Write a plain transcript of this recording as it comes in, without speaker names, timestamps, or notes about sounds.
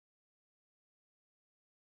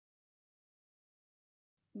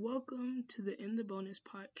Welcome to the In the Bonus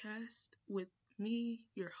podcast with me,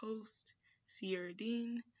 your host, Sierra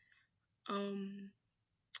Dean. Um,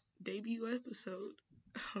 Debut episode.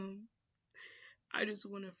 Um, I just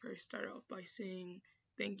want to first start off by saying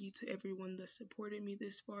thank you to everyone that supported me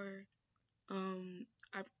this far.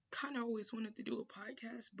 I've kind of always wanted to do a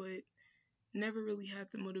podcast, but never really had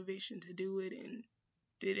the motivation to do it and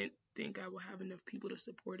didn't think I would have enough people to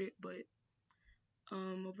support it. But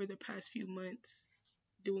over the past few months,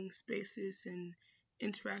 doing spaces and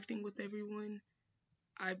interacting with everyone,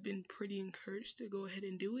 I've been pretty encouraged to go ahead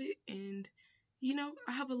and do it. And,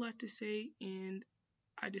 I have a lot to say, and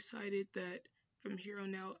I decided that from here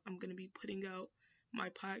on out, I'm going to be putting out my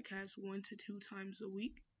podcast 1 to 2 times a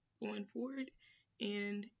week going forward.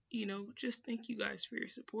 And, just thank you guys for your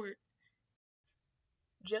support.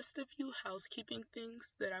 Just a few housekeeping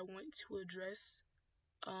things that I want to address.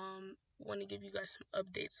 Want to give you guys some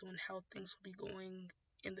updates on how things will be going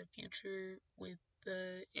in the future with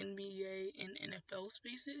the NBA and NFL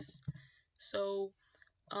spaces. So,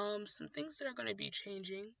 some things that are going to be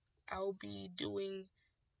changing. I'll be doing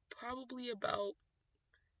probably about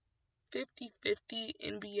 50-50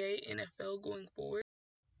 NBA, NFL going forward.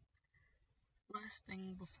 Last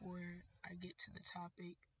thing before I get to the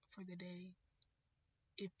topic for the day,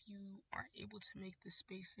 if you aren't able to make the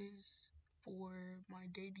spaces for my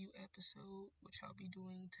debut episode, which I'll be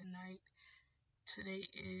doing tonight, today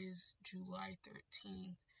is July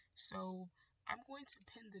 13th, so I'm going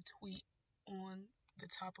to pin the tweet on the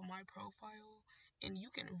top of my profile, and you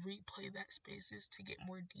can replay that spaces to get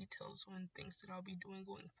more details on things that I'll be doing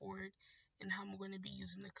going forward and how I'm going to be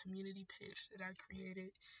using the community page that I created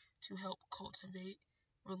to help cultivate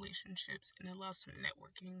relationships and allow some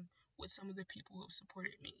networking with some of the people who have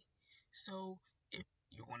supported me. So if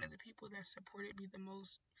you're one of the people that supported me the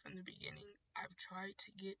most from the beginning, I've tried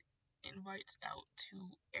to get invites out to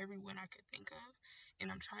everyone I could think of,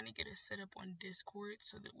 and I'm trying to get it set up on Discord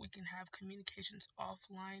so that we can have communications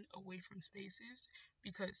offline away from spaces,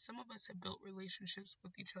 because some of us have built relationships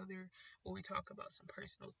with each other where we talk about some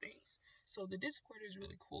personal things. So the Discord is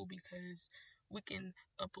really cool because we can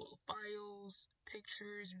upload files,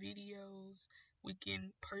 pictures, videos. We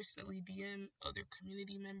can personally DM other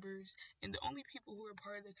community members, and the only people who are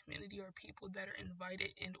part of the community are people that are invited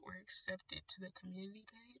and or accepted to the community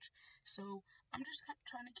page. So I'm just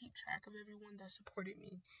trying to keep track of everyone that supported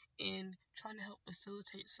me and trying to help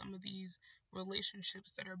facilitate some of these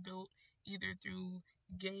relationships that are built either through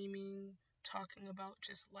gaming, talking about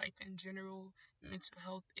just life in general, mental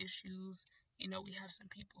health issues. We have some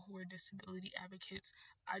people who are disability advocates.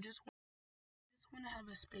 I just want to have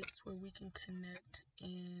a space where we can connect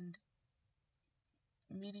and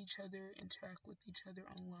meet each other, interact with each other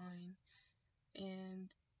online. And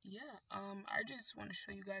yeah, I just want to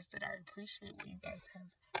show you guys that I appreciate what you guys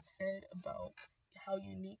have said about how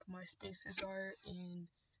unique my spaces are and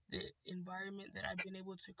the environment that I've been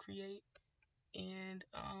able to create. And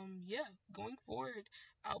yeah, going forward,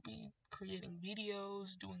 I'll be creating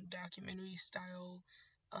videos, doing documentary style.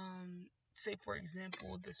 Say for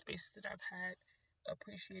example, the spaces that I've had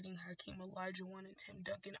appreciating Hakeem Olajuwon and Tim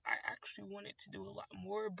Duncan. I actually wanted to do a lot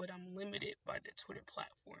more, but I'm limited by the Twitter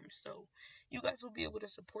platform. So you guys will be able to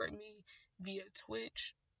support me via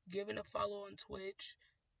Twitch, giving a follow on Twitch,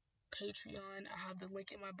 Patreon. I have the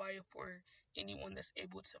link in my bio for anyone that's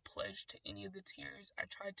able to pledge to any of the tiers. I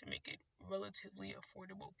tried to make it relatively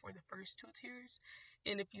affordable for the first 2 tiers.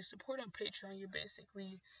 And if you support on Patreon, you're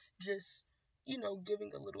basically just,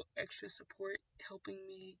 giving a little extra support, helping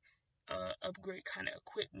me upgrade kind of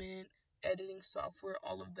equipment, editing software,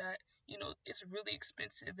 all of that. It's really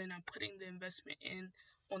expensive, and I'm putting the investment in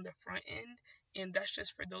on the front end, and that's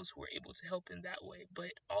just for those who are able to help in that way.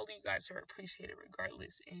 But all of you guys are appreciated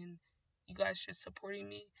regardless, and you guys just supporting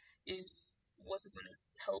me is what's going to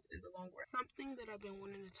help in the long run. Something that I've been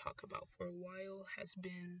wanting to talk about for a while has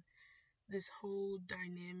been this whole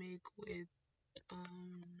dynamic with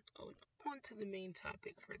on to the main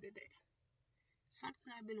topic for the day.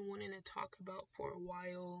 Something I've been wanting to talk about for a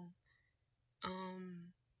while.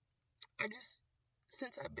 I just,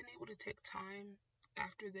 since I've been able to take time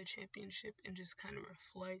after the championship and just kind of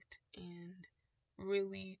reflect and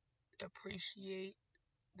really appreciate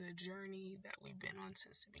the journey that we've been on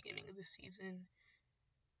since the beginning of the season,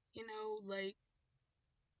 like,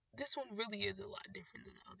 this one really is a lot different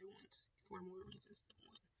than the other ones for more reasons than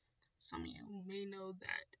one. Some of you may know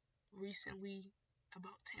that recently,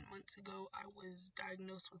 about 10 months ago, I was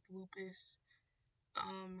diagnosed with lupus,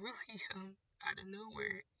 really out of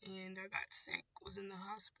nowhere, and I got sick, was in the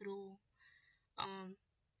hospital, um,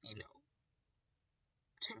 you know,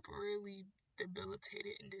 temporarily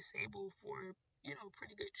debilitated and disabled for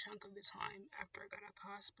pretty good chunk of the time after I got out the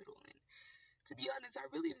hospital. And to be honest, I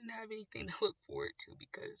really didn't have anything to look forward to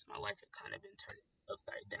because my life had kind of been turned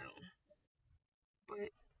upside down. But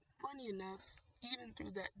funny enough, even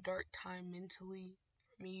through that dark time mentally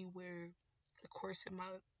for me, where the course of my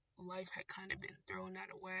life had kind of been thrown out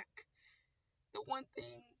of whack, the one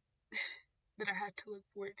thing that I had to look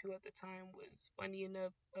forward to at the time was, funny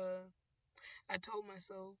enough, I told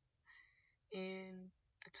myself and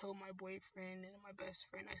I told my boyfriend and my best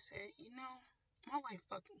friend, I said, my life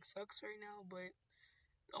fucking sucks right now, but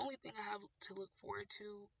the only thing I have to look forward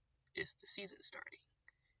to is the season starting.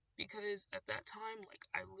 Because at that time, like,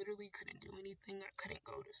 I literally couldn't do anything. I couldn't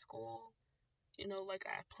go to school, like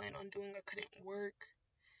I had planned on doing. I couldn't work.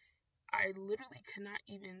 I literally could not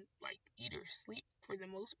even, like, eat or sleep for the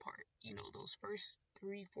most part. Those first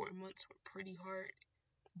 3-4 months were pretty hard.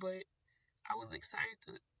 But I was excited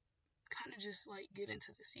to kind of just, like, get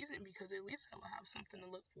into the season because at least I will have something to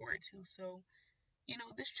look forward to. So,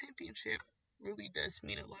 this championship really does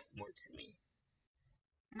mean a lot more to me.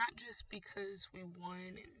 Not just because we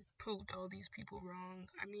won and proved all these people wrong.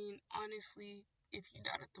 I mean, honestly, if you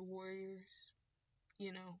doubted the Warriors,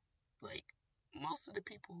 like, most of the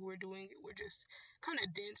people who were doing it were just kind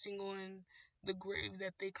of dancing on the grave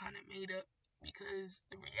that they kind of made up. Because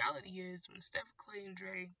the reality is, when Steph, Clay, and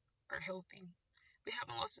Dre are healthy, they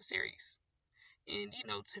haven't lost a series. And,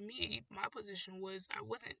 to me, my position was I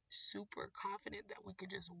wasn't super confident that we could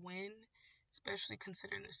just win, especially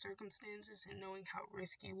considering the circumstances and knowing how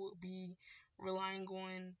risky it would be relying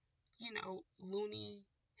on, Looney,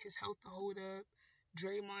 his health to hold up,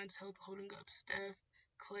 Draymond's health holding up Steph,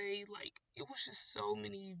 Clay. Like, it was just so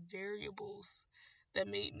many variables that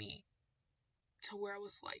made me to where I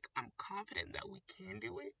was like, I'm confident that we can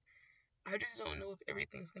do it. I just don't know if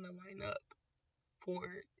everything's going to line up for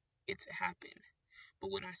it to happen.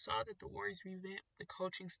 But when I saw that the Warriors revamped the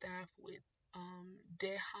coaching staff with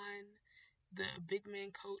Dejan, the big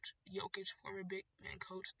man coach, Jokic, former big man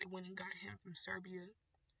coach, they went and got him from Serbia.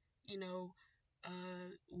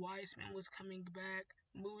 Wiseman was coming back.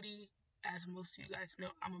 Moody, as most of you guys know,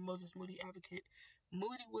 I'm a Moses Moody advocate.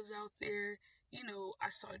 Moody was out there. I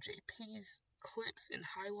saw JP's clips and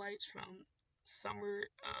highlights from Summer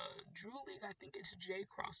Drew League. I think it's J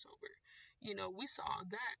crossover. We saw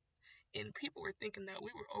that. And people were thinking that we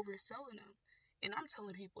were overselling him. And I'm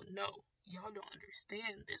telling people, no, y'all don't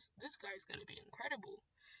understand. This guy's going to be incredible.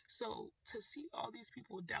 So to see all these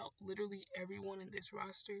people doubt literally everyone in this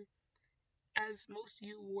roster, as most of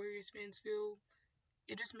you Warriors fans feel,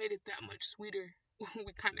 it just made it that much sweeter when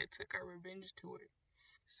we kind of took our revenge tour.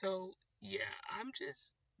 So yeah, I'm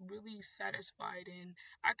just really satisfied and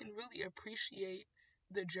I can really appreciate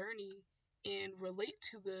the journey and relate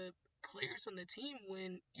to the players on the team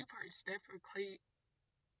when you've heard Steph or Clay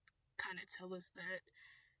kind of tell us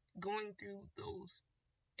that going through those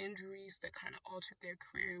injuries that kind of altered their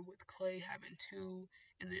career, with Clay having two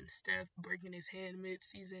and then Steph breaking his hand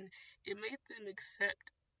mid-season, it made them accept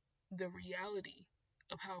the reality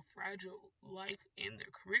of how fragile life and their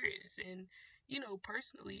career is. And,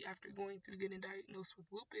 personally, after going through getting diagnosed with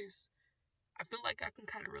lupus, I feel like I can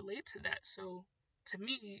kind of relate to that. So to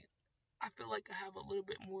me, I feel like I have a little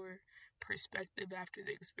bit more perspective after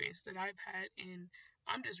the experience that I've had, and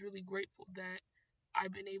I'm just really grateful that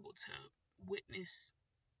I've been able to witness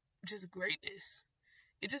just greatness.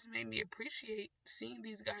 It just made me appreciate seeing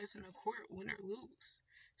these guys in the court win or lose.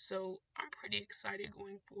 So I'm pretty excited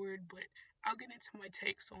going forward, but I'll get into my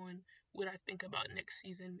takes on what I think about next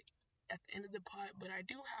season at the end of the pod. But I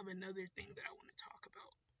do have another thing that I want to talk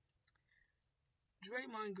about.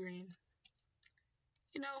 Draymond Green.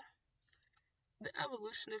 You know, the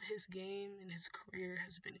evolution of his game and his career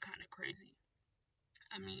has been kind of crazy.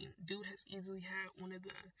 I mean, dude has easily had one of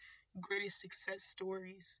the greatest success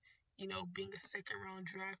stories, being a second round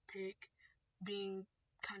draft pick, being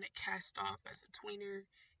kind of cast off as a tweener,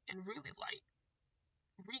 and really like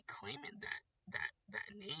reclaiming that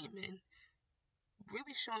name and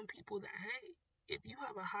really showing people that, hey, if you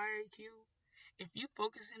have a high IQ, if you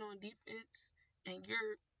focusing on defense and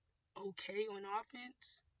you're okay on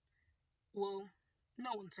offense, well,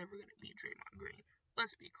 no one's ever going to beat Draymond Green.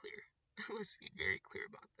 Let's be clear. Let's be very clear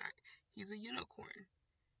about that. He's a unicorn.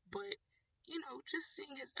 But, just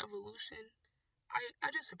seeing his evolution, I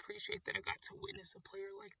just appreciate that I got to witness a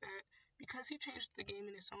player like that because he changed the game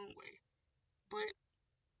in his own way. But,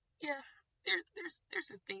 yeah,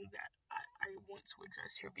 there's a thing that I want to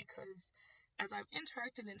address here because as I've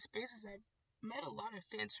interacted in spaces, I've met a lot of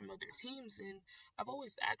fans from other teams, and I've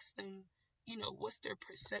always asked them, what's their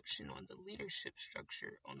perception on the leadership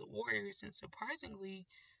structure on the Warriors, and surprisingly,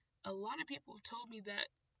 a lot of people have told me that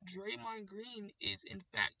Draymond Green is in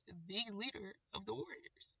fact the leader of the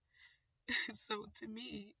Warriors. So to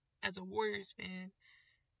me, as a Warriors fan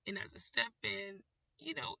and as a Steph fan,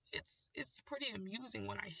 it's pretty amusing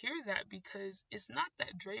when I hear that, because it's not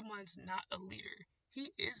that Draymond's not a leader.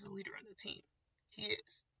 He is a leader on the team. He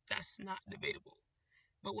is. That's not debatable.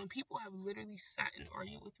 But when people have literally sat and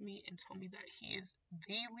argued with me and told me that he is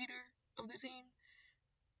the leader of the team,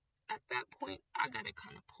 at that point, I gotta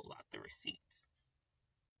kind of pull out the receipts.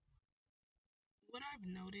 What I've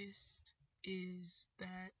noticed is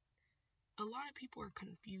that a lot of people are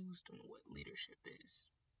confused on what leadership is.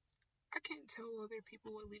 I can't tell other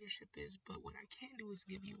people what leadership is, but what I can do is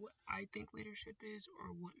give you what I think leadership is,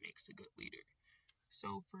 or what makes a good leader.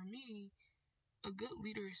 So for me, a good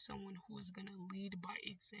leader is someone who is going to lead by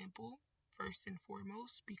example, first and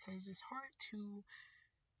foremost, because it's hard to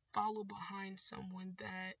follow behind someone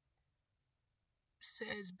that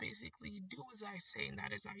says basically, do as I say,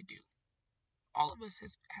 not as I do. All of us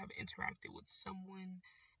have interacted with someone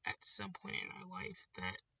at some point in our life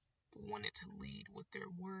that wanted to lead with their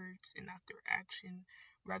words and not their action.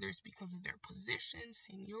 Rather, it's because of their position,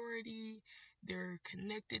 seniority, they're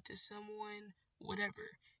connected to someone, whatever.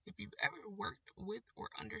 If you've ever worked with or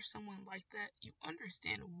under someone like that, you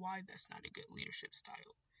understand why that's not a good leadership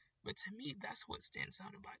style. But to me, that's what stands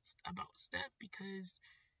out about Steph, because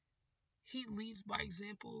he leads by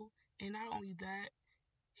example, and not only that,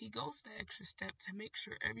 he goes the extra step to make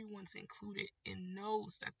sure everyone's included and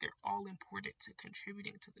knows that they're all important to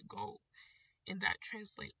contributing to the goal, and that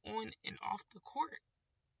translates on and off the court.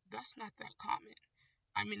 That's not that common.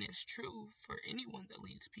 I mean, it's true for anyone that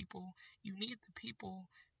leads people. You need the people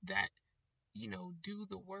that, do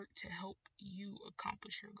the work to help you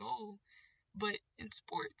accomplish your goal. But in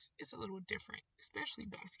sports, it's a little different, especially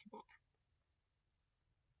basketball.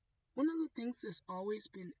 One of the things that's always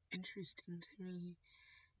been interesting to me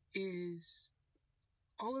is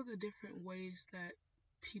all of the different ways that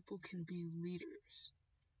people can be leaders.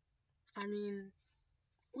 I mean,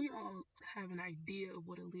 we all have an idea of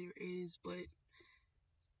what a leader is, but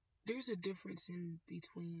there's a difference in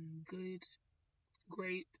between good,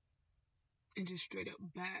 great, and just straight up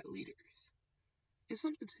bad leaders. And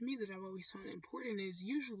something to me that I've always found important is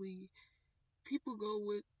usually people go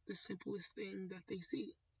with the simplest thing that they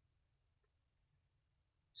see.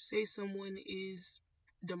 Say someone is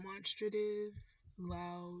demonstrative,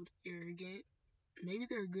 loud, arrogant. Maybe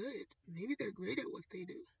they're good. Maybe they're great at what they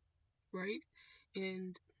do, right?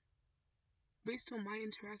 And based on my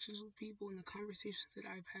interactions with people and the conversations that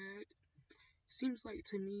I've had, seems like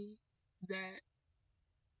to me that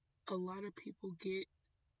a lot of people get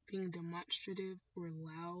being demonstrative or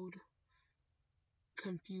loud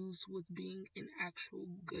confused with being an actual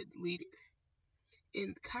good leader.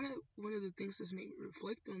 And kind of one of the things that's made me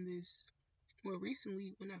reflect on this more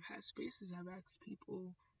recently, when I've had spaces, I've asked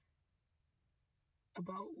people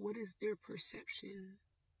about what is their perception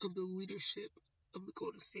of the leadership of the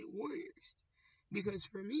Golden State Warriors. Because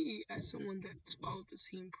for me, as someone that's followed the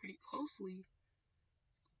team pretty closely,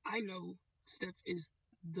 I know Steph is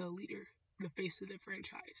the leader, the face of the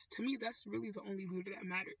franchise. To me, that's really the only leader that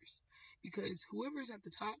matters. Because whoever's at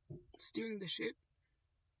the top steering the ship,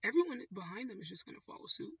 everyone behind them is just going to follow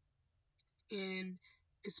suit. And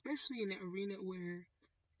especially in an arena where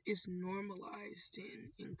it's normalized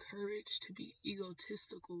and encouraged to be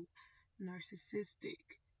egotistical, narcissistic,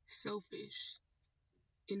 selfish,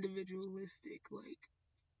 individualistic, like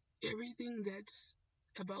everything that's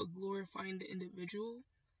about glorifying the individual,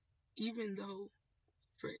 even though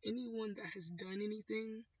for anyone that has done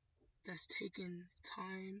anything that's taken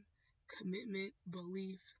time, commitment,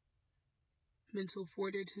 belief, mental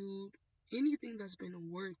fortitude, anything that's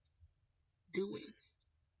been worth doing,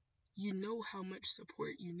 you know how much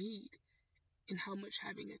support you need and how much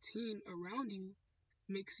having a team around you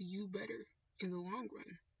makes you better in the long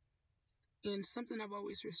run. And something I've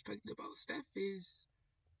always respected about Steph is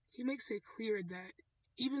he makes it clear that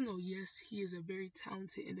even though, yes, he is a very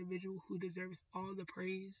talented individual who deserves all the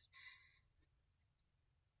praise,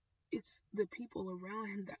 it's the people around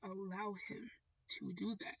him that allow him to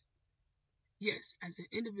do that. Yes, as an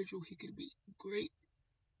individual, he could be great,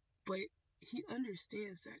 but he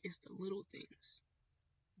understands that it's the little things,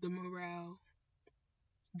 the morale,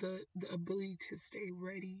 the ability to stay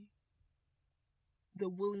ready, the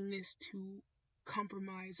willingness to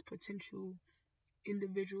compromise potential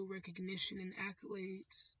individual recognition and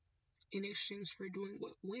accolades in exchange for doing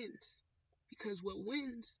what wins. Because what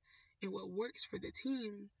wins and what works for the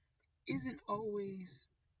team isn't always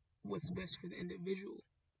what's best for the individual.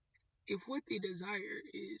 If what they desire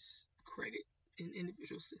is credit and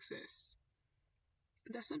individual success,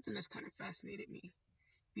 that's something that's kind of fascinated me.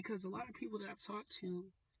 because a lot of people that I've talked to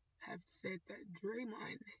have said that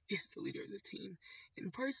Draymond is the leader of the team.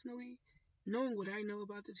 And personally, knowing what I know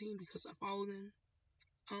about the team because I follow them,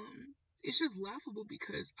 it's just laughable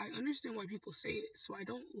because I understand why people say it. So I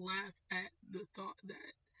don't laugh at the thought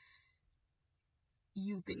that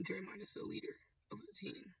you think Draymond is the leader of the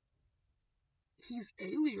team. He's a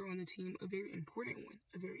leader on the team, a very important one,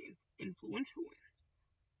 a very influential one.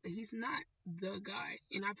 But he's not the guy.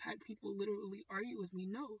 And I've had people literally argue with me,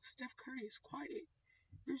 no, Steph Curry is quiet.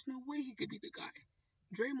 There's no way he could be the guy.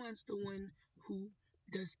 Draymond's the one who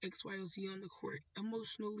does X, Y, or Z on the court.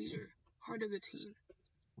 Emotional leader, heart of the team,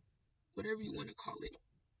 whatever you want to call it.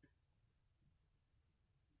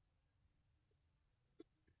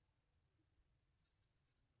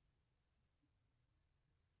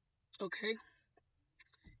 Okay,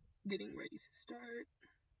 getting ready to start.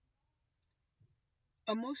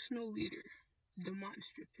 Emotional leader,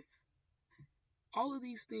 demonstrative. All of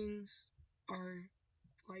these things are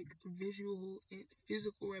like visual and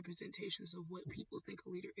physical representations of what people think a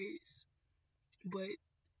leader is. But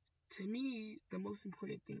to me, the most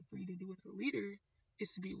important thing for you to do as a leader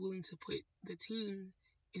is to be willing to put the team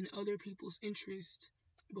and other people's interest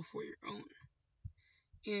before your own.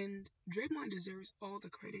 And Draymond deserves all the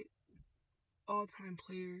credit. All-time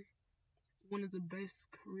player, one of the best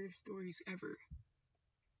career stories ever.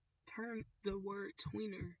 Turn the word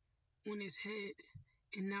tweener on his head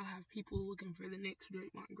and now have people looking for the next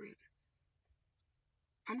Draymond Green.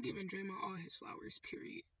 I'm giving Draymond all his flowers,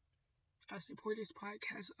 period. I support his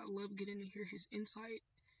podcast. I love getting to hear his insight.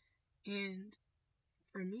 And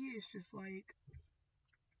for me, it's just like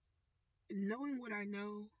knowing what I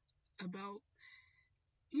know about,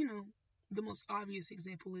 the most obvious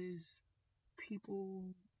example is people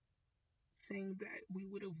saying that we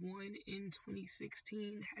would have won in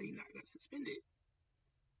 2016 had he not got suspended.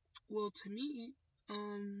 Well, to me,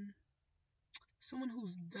 someone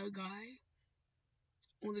who's the guy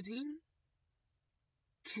on the team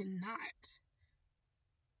cannot,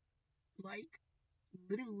 like,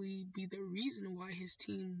 literally be the reason why his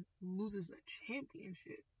team loses a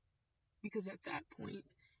championship. Because at that point,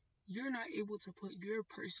 you're not able to put your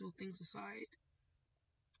personal things aside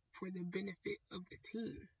for the benefit of the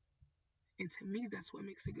team. And to me, that's what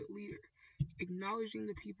makes a good leader. Acknowledging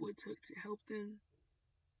the people it took to help them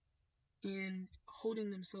and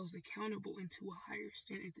holding themselves accountable and to a higher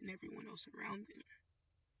standard than everyone else around them.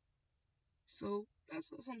 So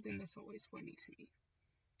that's something that's always funny to me.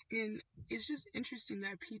 And it's just interesting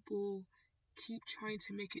that people keep trying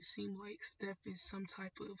to make it seem like Steph is some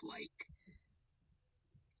type of like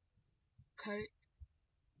cut.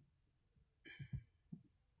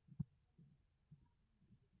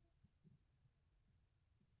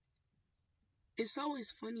 It's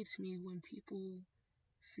always funny to me when people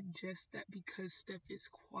suggest that because Steph is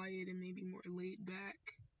quiet and maybe more laid back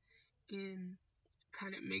and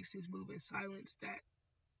kind of makes his move in silence,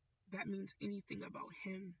 that means anything about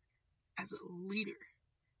him as a leader.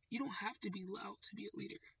 You don't have to be loud to be a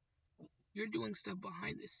leader. You're doing stuff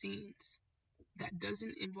behind the scenes that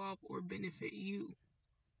doesn't involve or benefit you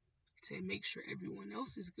to make sure everyone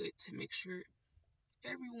else is good, to make sure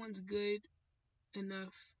everyone's good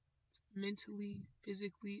enough mentally,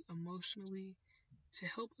 physically, emotionally to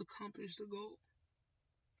help accomplish the goal.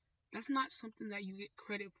 That's not something that you get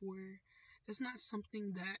credit for. That's not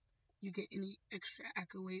something that you get any extra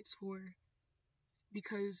accolades for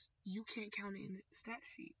because you can't count it in the stat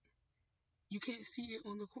sheet. You can't see it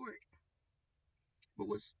on the court. But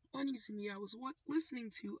what's funny to me, I was listening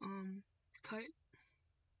to Cut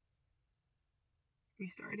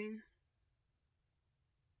restarting.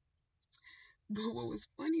 But what was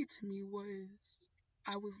funny to me was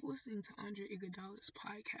I was listening to Andre Iguodala's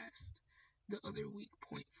podcast the other week,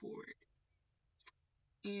 Point Forward,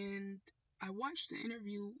 and I watched the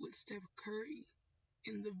interview with Steph Curry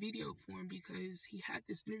in the video form because he had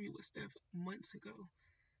this interview with Steph months ago,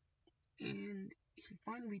 and he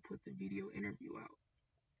finally put the video interview out.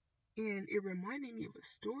 And it reminded me of a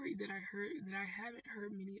story that I heard that I haven't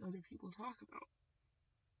heard many other people talk about.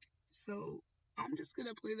 So I'm just going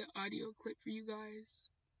to play the audio clip for you guys.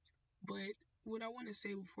 But what I want to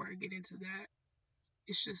say before I get into that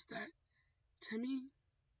is just that, to me,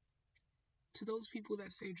 to those people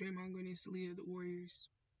that say Draymond Green is the leader of the Warriors,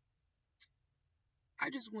 I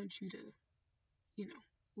just want you to,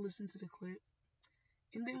 listen to the clip.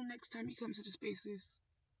 And then next time you come to the spaces,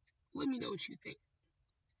 let me know what you think.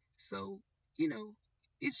 So,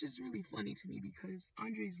 it's just really funny to me because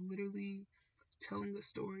Andre's literally telling a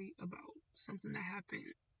story about something that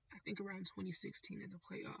happened, I think around 2016 in the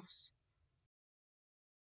playoffs.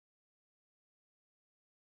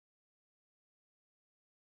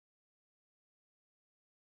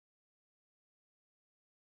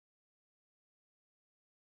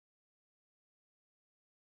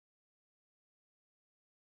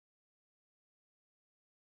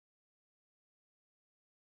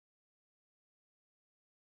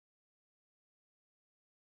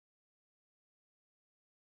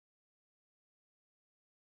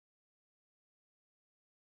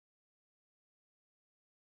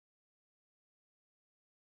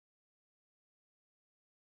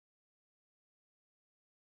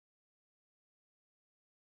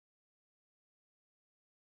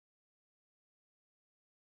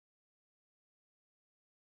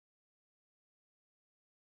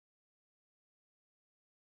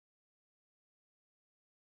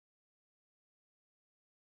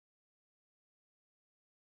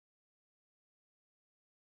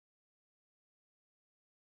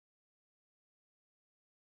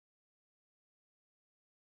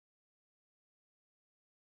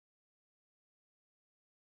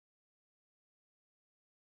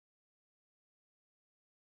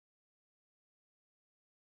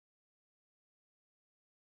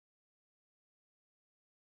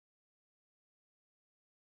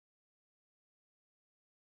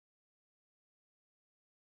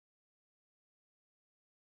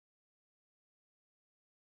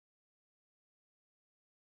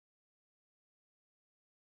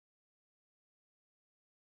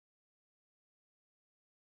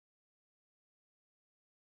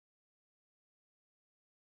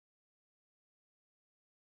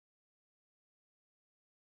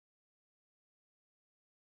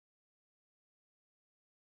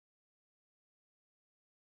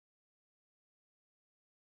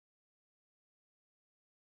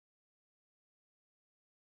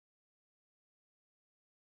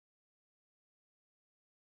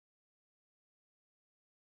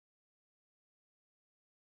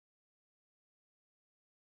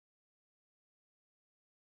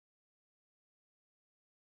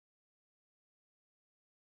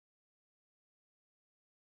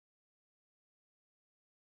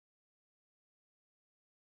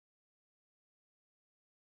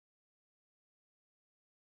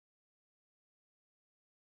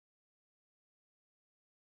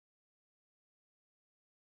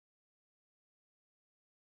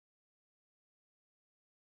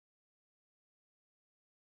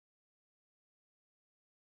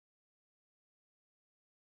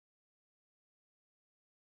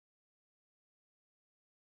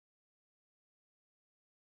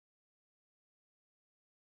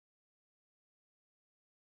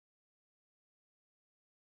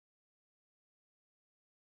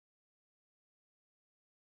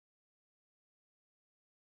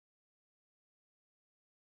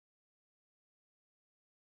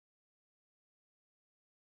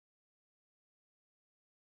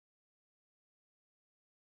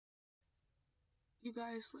 You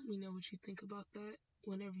guys, let me know what you think about that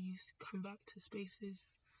whenever you come back to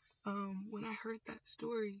Spaces. When I heard that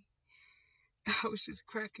story, I was just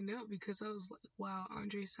cracking up because I was like, wow,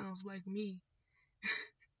 Andre sounds like me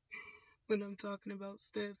when I'm talking about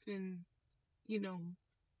Steph and, you know,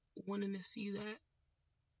 wanting to see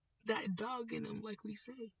that dog in him, like we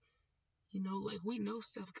say. Like we know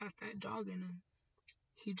Steph got that dog in him.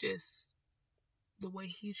 He just, the way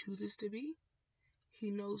he chooses to be,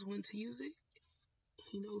 he knows when to use it,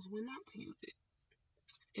 he knows when not to use it.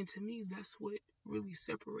 And to me, that's what really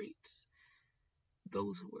separates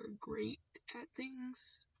those who are great at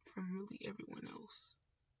things from really everyone else.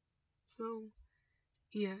 So,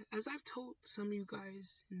 yeah, as I've told some of you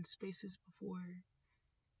guys in Spaces before,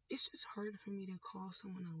 it's just hard for me to call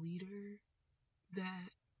someone a leader that,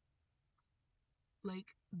 like,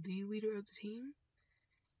 the leader of the team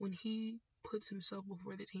when he puts himself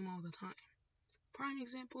before the team all the time. Prime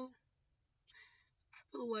example, I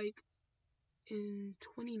feel like in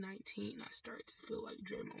 2019, I started to feel like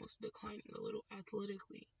Draymond was declining a little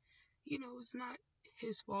athletically. It's not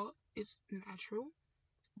his fault, it's natural.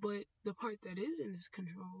 But the part that is in his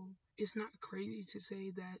control, it's not crazy to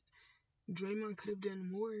say that Draymond could have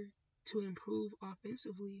done more to improve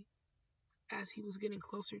offensively as he was getting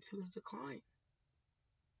closer to his decline.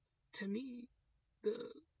 To me, the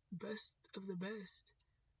best of the best,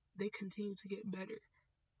 they continue to get better.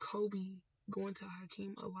 Kobe going to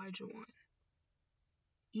Hakeem Olajuwon,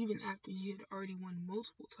 even after he had already won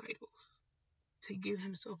multiple titles, to give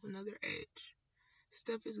himself another edge.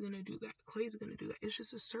 Steph is going to do that. Clay's going to do that. It's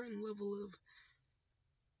just a certain level of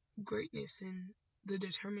greatness and the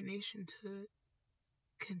determination to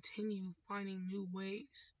continue finding new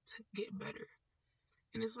ways to get better.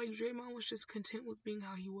 And it's like Draymond was just content with being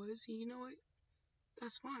how he was. And you know what?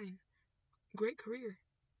 That's fine. Great career.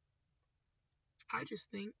 I just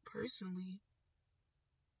think, personally,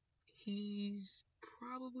 he's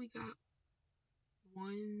probably got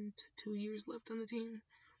 1 to 2 years left on the team.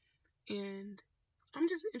 And I'm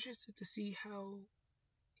just interested to see how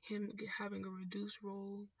him having a reduced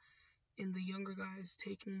role and the younger guys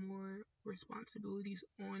taking more responsibilities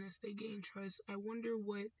on as they gain trust. I wonder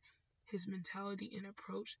what his mentality and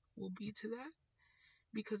approach will be to that,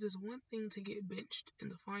 because it's one thing to get benched in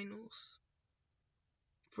the finals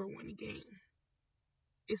for one game.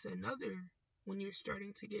 It's another when you're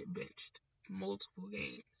starting to get benched multiple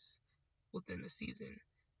games within the season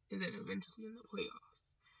and then eventually in the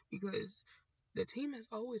playoffs, because the team has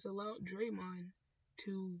always allowed Draymond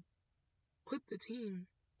to put the team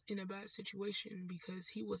in a bad situation because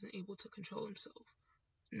he wasn't able to control himself.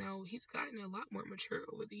 Now, he's gotten a lot more mature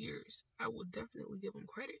over the years. I will definitely give him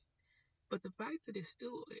credit. But the fact that it's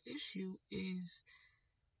still an issue is,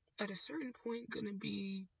 at a certain point, going to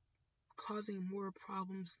be causing more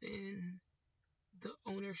problems than the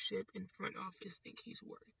ownership and front office think he's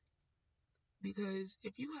worth. Because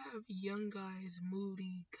if you have young guys,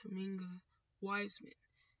 Moody, Kuminga, Wiseman,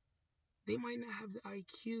 they might not have the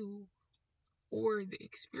IQ or the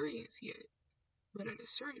experience yet. But at a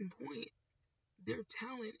certain point, their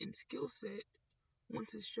talent and skill set,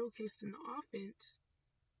 once it's showcased in the offense,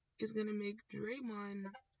 is going to make Draymond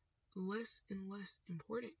less and less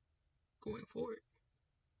important going forward.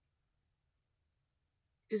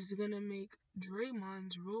 It's going to make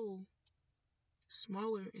Draymond's role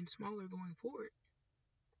smaller and smaller going forward.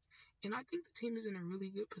 And I think the team is in a really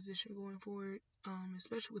good position going forward,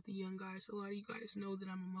 especially with the young guys. A lot of you guys know that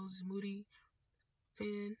I'm a Moses Moody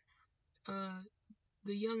fan.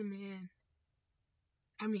 The young man,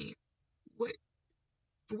 I mean, where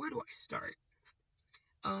do I start?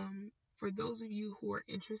 For those of you who are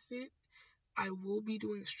interested, I will be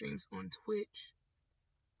doing streams on Twitch.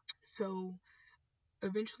 So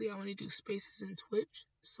eventually I want to do spaces in Twitch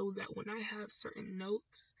so that when I have certain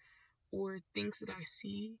notes or things that I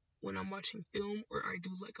see when I'm watching film or I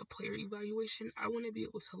do like a player evaluation, I want to be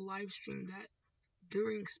able to live stream that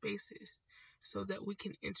during spaces so that we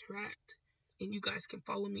can interact and you guys can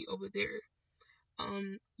follow me over there.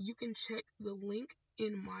 You can check the link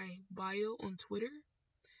in my bio on Twitter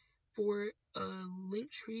for a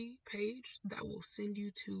Linktree page that will send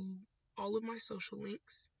you to all of my social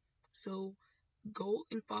links. So go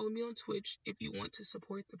and follow me on Twitch if you want to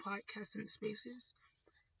support the podcast and the spaces.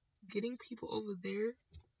 Getting people over there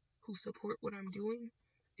who support what I'm doing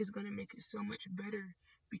is going to make it so much better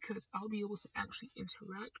because I'll be able to actually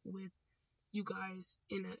interact with you guys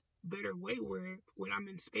in a better way, where when I'm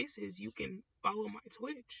in spaces, you can follow my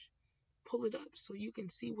Twitch, pull it up so you can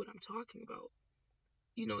see what I'm talking about.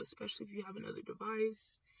 Especially if you have another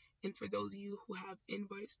device. And for those of you who have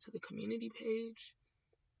invites to the community page,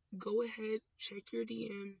 go ahead, check your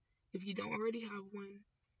DM, If you don't already have one,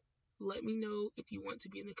 let me know if you want to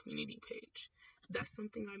be in the community page. That's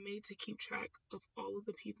something I made to keep track of all of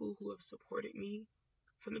the people who have supported me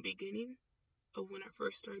from the beginning of when I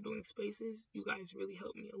first started doing spaces. You guys really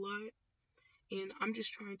helped me a lot. And I'm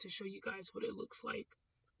just trying to show you guys what it looks like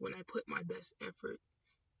when I put my best effort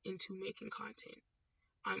into making content.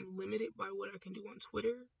 I'm limited by what I can do on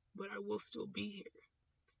Twitter, but I will still be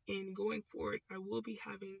here. And going forward, I will be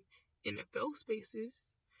having NFL spaces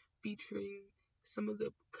featuring some of the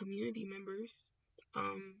community members.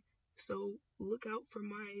 Um, so look out for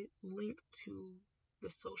my link to the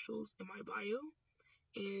socials in my bio,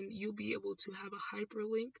 and you'll be able to have a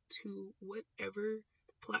hyperlink to whatever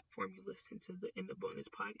platform you listen to the In the Bonus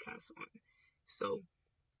podcast on. So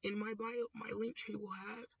in my bio, my link tree will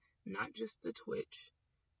have not just the Twitch,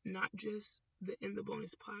 not just the In the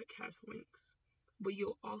Bonus podcast links, but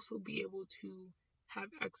you'll also be able to have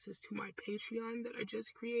access to my Patreon that I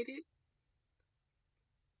just created.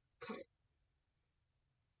 Cut.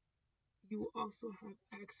 You will also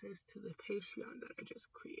have access to the Patreon that I just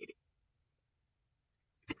created.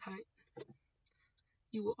 Cut.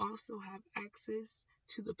 You will also have access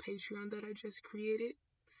to the Patreon that I just created.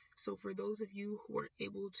 So for those of you who are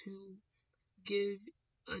able to give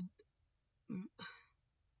a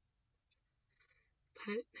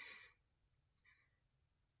cut.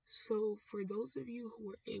 So for those of you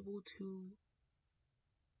who are able to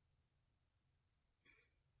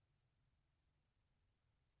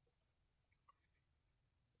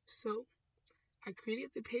so I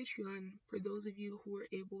created the Patreon for those of you who are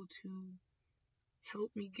able to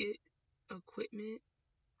help me get equipment.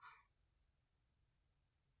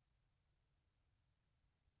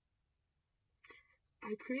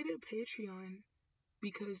 I created a Patreon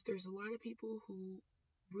because there's a lot of people who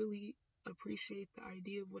really appreciate the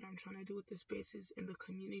idea of what I'm trying to do with the spaces and the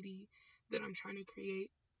community that I'm trying to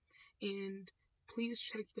create. And please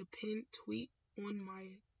check the pinned tweet on my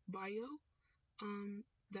bio.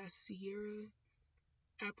 That's Sierra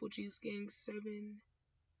Apple Juice Gang 7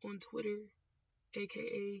 on Twitter,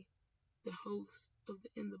 aka the host of the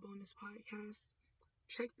In the Bonus podcast.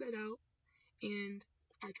 Check that out. And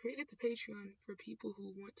I created the Patreon for people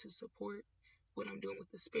who want to support what I'm doing with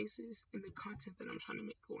the spaces and the content that I'm trying to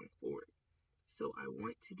make going forward. So I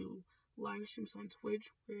want to do live streams on Twitch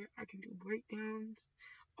where I can do breakdowns.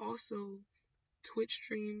 Also, Twitch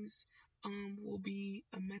streams will be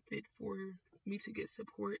a method for me to get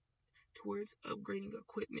support towards upgrading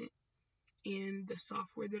equipment and the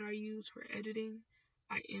software that I use for editing.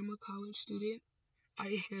 I am a college student.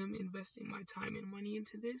 I am investing my time and money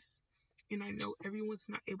into this, and I know everyone's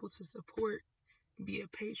not able to support via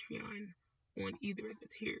Patreon on either of the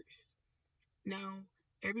tiers. Now,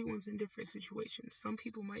 everyone's in different situations. Some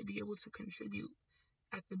people might be able to contribute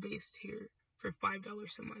at the base tier for $5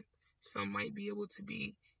 a month. Some might be able to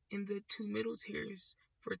be in the two middle tiers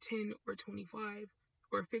for $10 or $25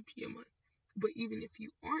 or $50 a month. But even if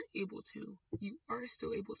you aren't able to, you are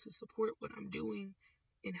still able to support what I'm doing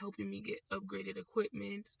in helping me get upgraded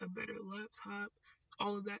equipment, a better laptop,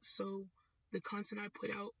 all of that, so the content I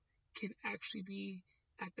put out can actually be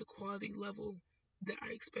at the quality level that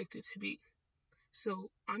I expect it to be.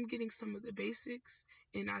 So I'm getting some of the basics,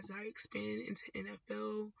 and as I expand into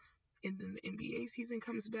NFL and then the NBA season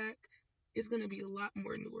comes back, it's going to be a lot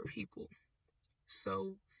more newer people.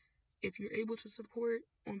 So if you're able to support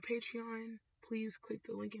on Patreon, please click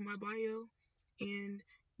the link in my bio, and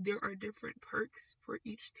there are different perks for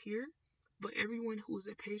each tier, but everyone who is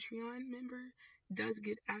a Patreon member does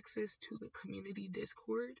get access to the community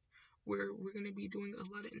Discord, where we're going to be doing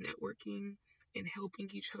a lot of networking and helping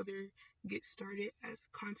each other get started as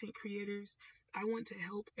content creators. I want to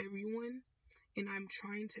help everyone, and I'm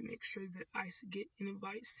trying to make sure that I get an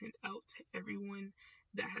invite sent out to everyone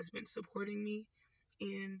that has been supporting me,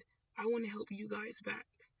 and I want to help you guys back.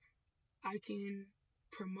 I can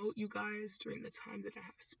promote you guys during the time that I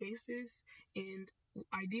have spaces, and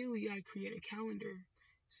ideally I create a calendar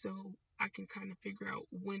so I can kind of figure out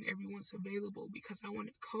when everyone's available, because I want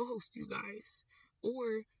to co-host you guys,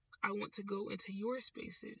 or I want to go into your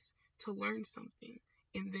spaces to learn something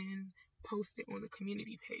and then post it on the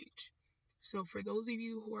community page. So for those of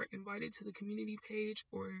you who are invited to the community page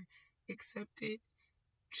or accepted,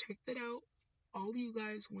 check that out. All of you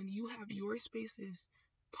guys, when you have your spaces,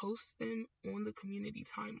 post them on the community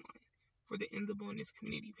timeline for the In the Bonus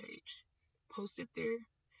community page. Post it there.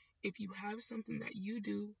 If you have something that you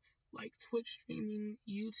do, like Twitch streaming,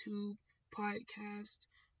 YouTube, podcast,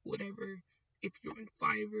 whatever, if you're on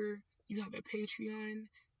Fiverr, you have a Patreon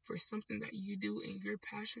for something that you do and you're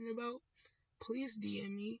passionate about, please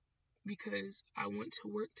DM me, because I want to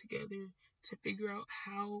work together to figure out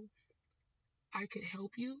how I could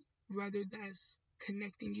help you, whether that's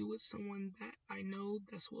connecting you with someone that I know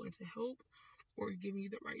that's willing to help, or giving you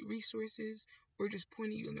the right resources, or just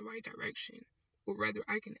pointing you in the right direction, or rather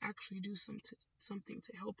I can actually do something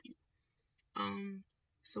to help you. Um,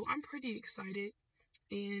 so I'm pretty excited,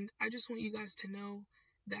 and I just want you guys to know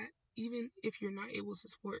that even if you're not able to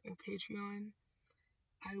support on Patreon,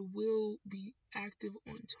 I will be active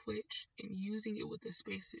on Twitch and using it with the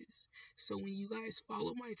spaces. So when you guys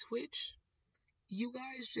follow my Twitch, you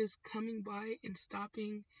guys just coming by and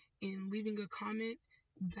stopping and leaving a comment,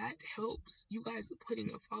 that helps. You guys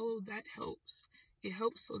putting a follow, that helps. It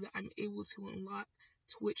helps so that I'm able to unlock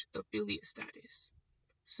Twitch affiliate status.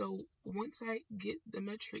 So once I get the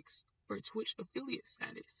metrics for Twitch affiliate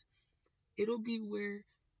status, it'll be where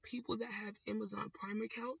people that have Amazon Prime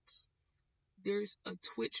accounts, there's a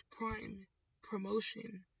Twitch Prime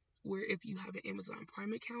promotion where if you have an Amazon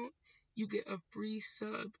Prime account, you get a free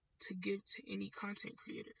sub to give to any content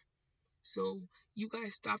creator. So you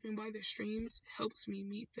guys stopping by the streams helps me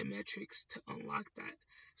meet the metrics to unlock that,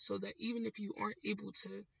 so that even if you aren't able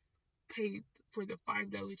to pay for the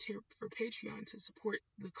 $5 tier for Patreon to support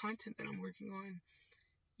the content that I'm working on,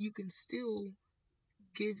 you can still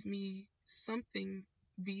give me something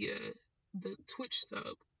via the Twitch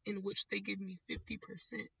sub, in which they give me 50%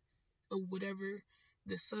 of whatever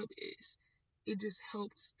the sub is. It just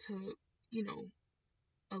helps to, you know,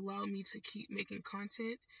 allow me to keep making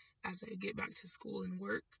content as I get back to school and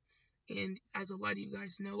work. And as a lot of you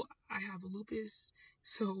guys know, I have lupus,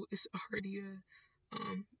 so it's already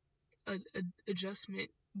a adjustment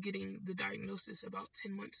getting the diagnosis about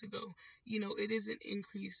 10 months ago. You know, it is an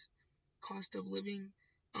increased cost of living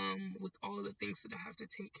with all the things that I have to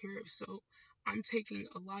take care of. So I'm taking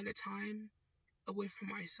a lot of time away from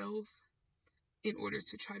myself in order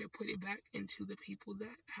to try to put it back into the people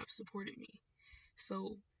that have supported me.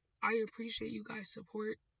 So I appreciate you guys'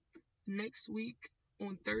 support. Next week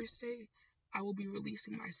on Thursday, I will be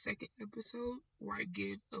releasing my second episode where I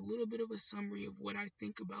give a little bit of a summary of what I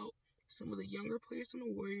think about some of the younger players on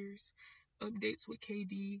the Warriors, updates with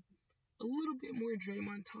KD, a little bit more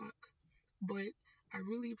Draymond talk. But I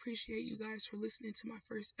really appreciate you guys for listening to my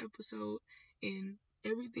first episode, and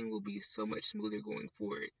everything will be so much smoother going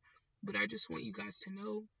forward. But I just want you guys to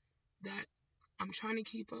know that I'm trying to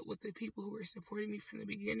keep up with the people who are supporting me from the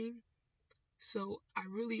beginning. So I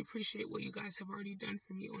really appreciate what you guys have already done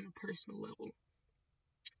for me on a personal level.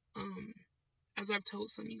 As I've told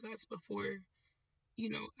some of you guys before, you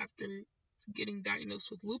know, after getting diagnosed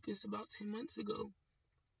with lupus about 10 months ago,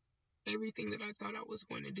 everything that I thought I was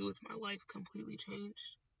going to do with my life completely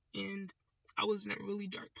changed. And I was in a really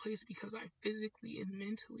dark place because I physically and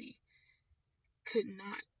mentally could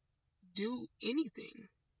not do anything.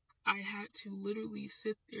 I had to literally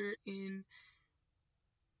sit there and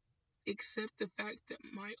accept the fact that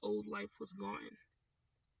my old life was gone.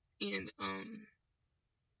 And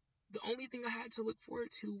the only thing I had to look forward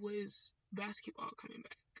to was basketball coming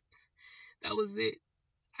back. That was it.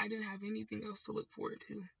 I didn't have anything else to look forward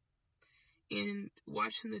to. And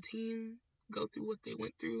watching the team go through what they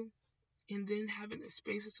went through, and then having the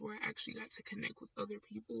spaces where I actually got to connect with other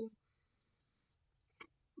people,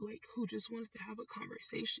 like, who just wanted to have a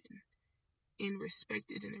conversation and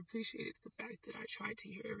respected and appreciated the fact that I tried to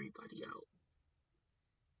hear everybody out.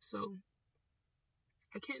 So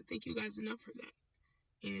I can't thank you guys enough for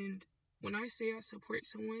that. And when I say I support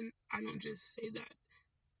someone, I don't just say that.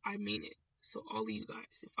 I mean it. So all of you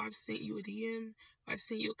guys, if I've sent you a DM, if I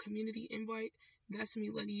sent you a community invite, that's me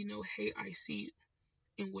letting you know, hey, I see you.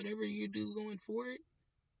 And whatever you do going forward,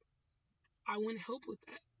 I want to help with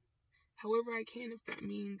that. However I can, if that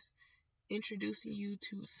means introducing you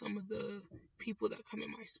to some of the people that come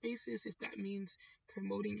in my spaces, if that means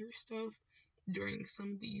promoting your stuff during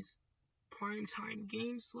some of these prime time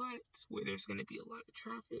game slots where there's going to be a lot of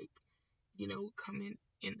traffic, you know, coming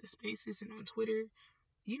in the spaces and on Twitter.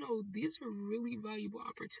 You know, these are really valuable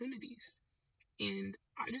opportunities. And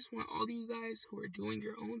I just want all of you guys who are doing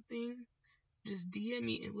your own thing, just DM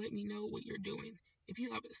me and let me know what you're doing. If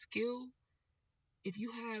you have a skill, if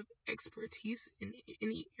you have expertise in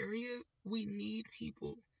any area, we need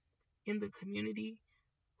people in the community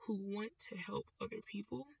who want to help other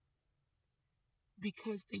people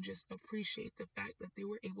because they just appreciate the fact that they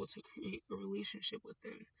were able to create a relationship with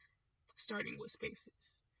them, starting with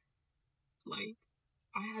spaces. Like,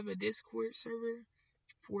 I have a Discord server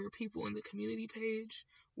for people in the community page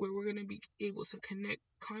where we're going to be able to connect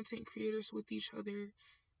content creators with each other,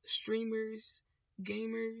 streamers,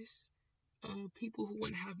 gamers, people who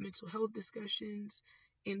want to have mental health discussions.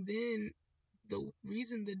 And then the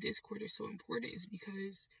reason the Discord is so important is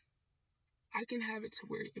because I can have it to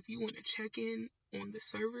where if you want to check in on the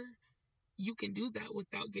server, you can do that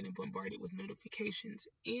without getting bombarded with notifications.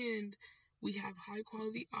 And we have high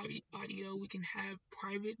quality audio. We can have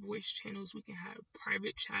private voice channels. We can have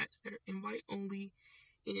private chats that are invite only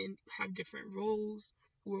and have different roles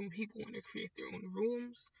where when people want to create their own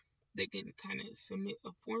rooms, they can kind of submit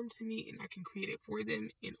a form to me and I can create it for them,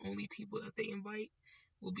 and only people that they invite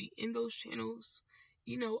will be in those channels.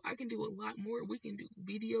 I can do a lot more. We can do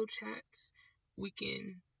video chats. We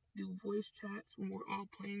can do voice chats when we're all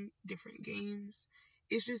playing different games.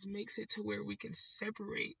 It just makes it to where we can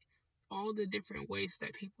separate all the different ways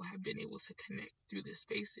that people have been able to connect through the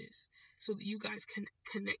spaces so that you guys can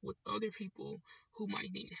connect with other people who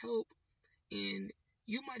might need help, and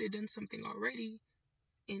you might have done something already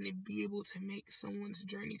and it'd be able to make someone's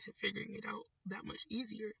journey to figuring it out that much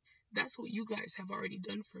easier. That's what you guys have already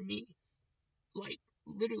done for me. Like,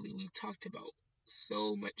 literally, we've talked about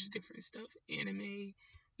so much different stuff. Anime,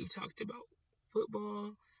 we've talked about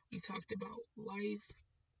football, we talked about life,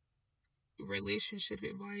 relationship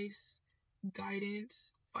advice,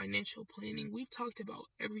 guidance, financial planning. We've talked about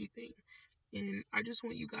everything. And I just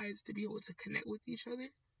want you guys to be able to connect with each other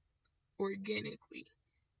organically,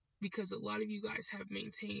 because a lot of you guys have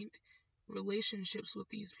maintained relationships with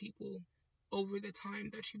these people over the time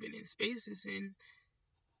that you've been in spaces, and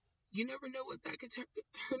you never know what that could turn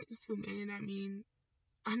into, man. I mean,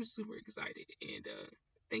 I'm super excited, and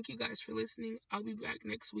thank you guys for listening. I'll be back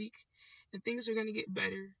next week, and things are going to get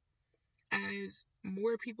better as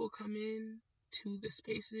more people come in to the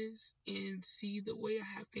spaces and see the way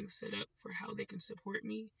I have things set up for how they can support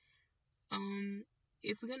me.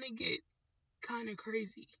 It's going to get kind of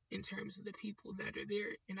crazy in terms of the people that are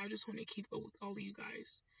there, and I just want to keep up with all of you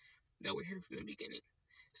guys that were here from the beginning.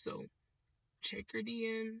 So check your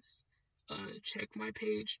DMs, check my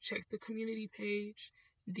page, check the community page,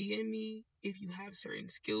 DM me if you have certain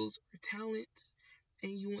skills or talents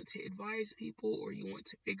and you want to advise people or you want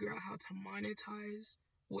to figure out how to monetize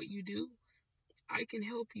what you do. I can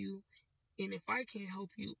help you, and if I can't help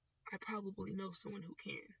you, I probably know someone who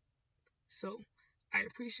can. So I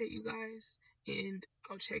appreciate you guys, and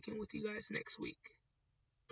I'll check in with you guys next week.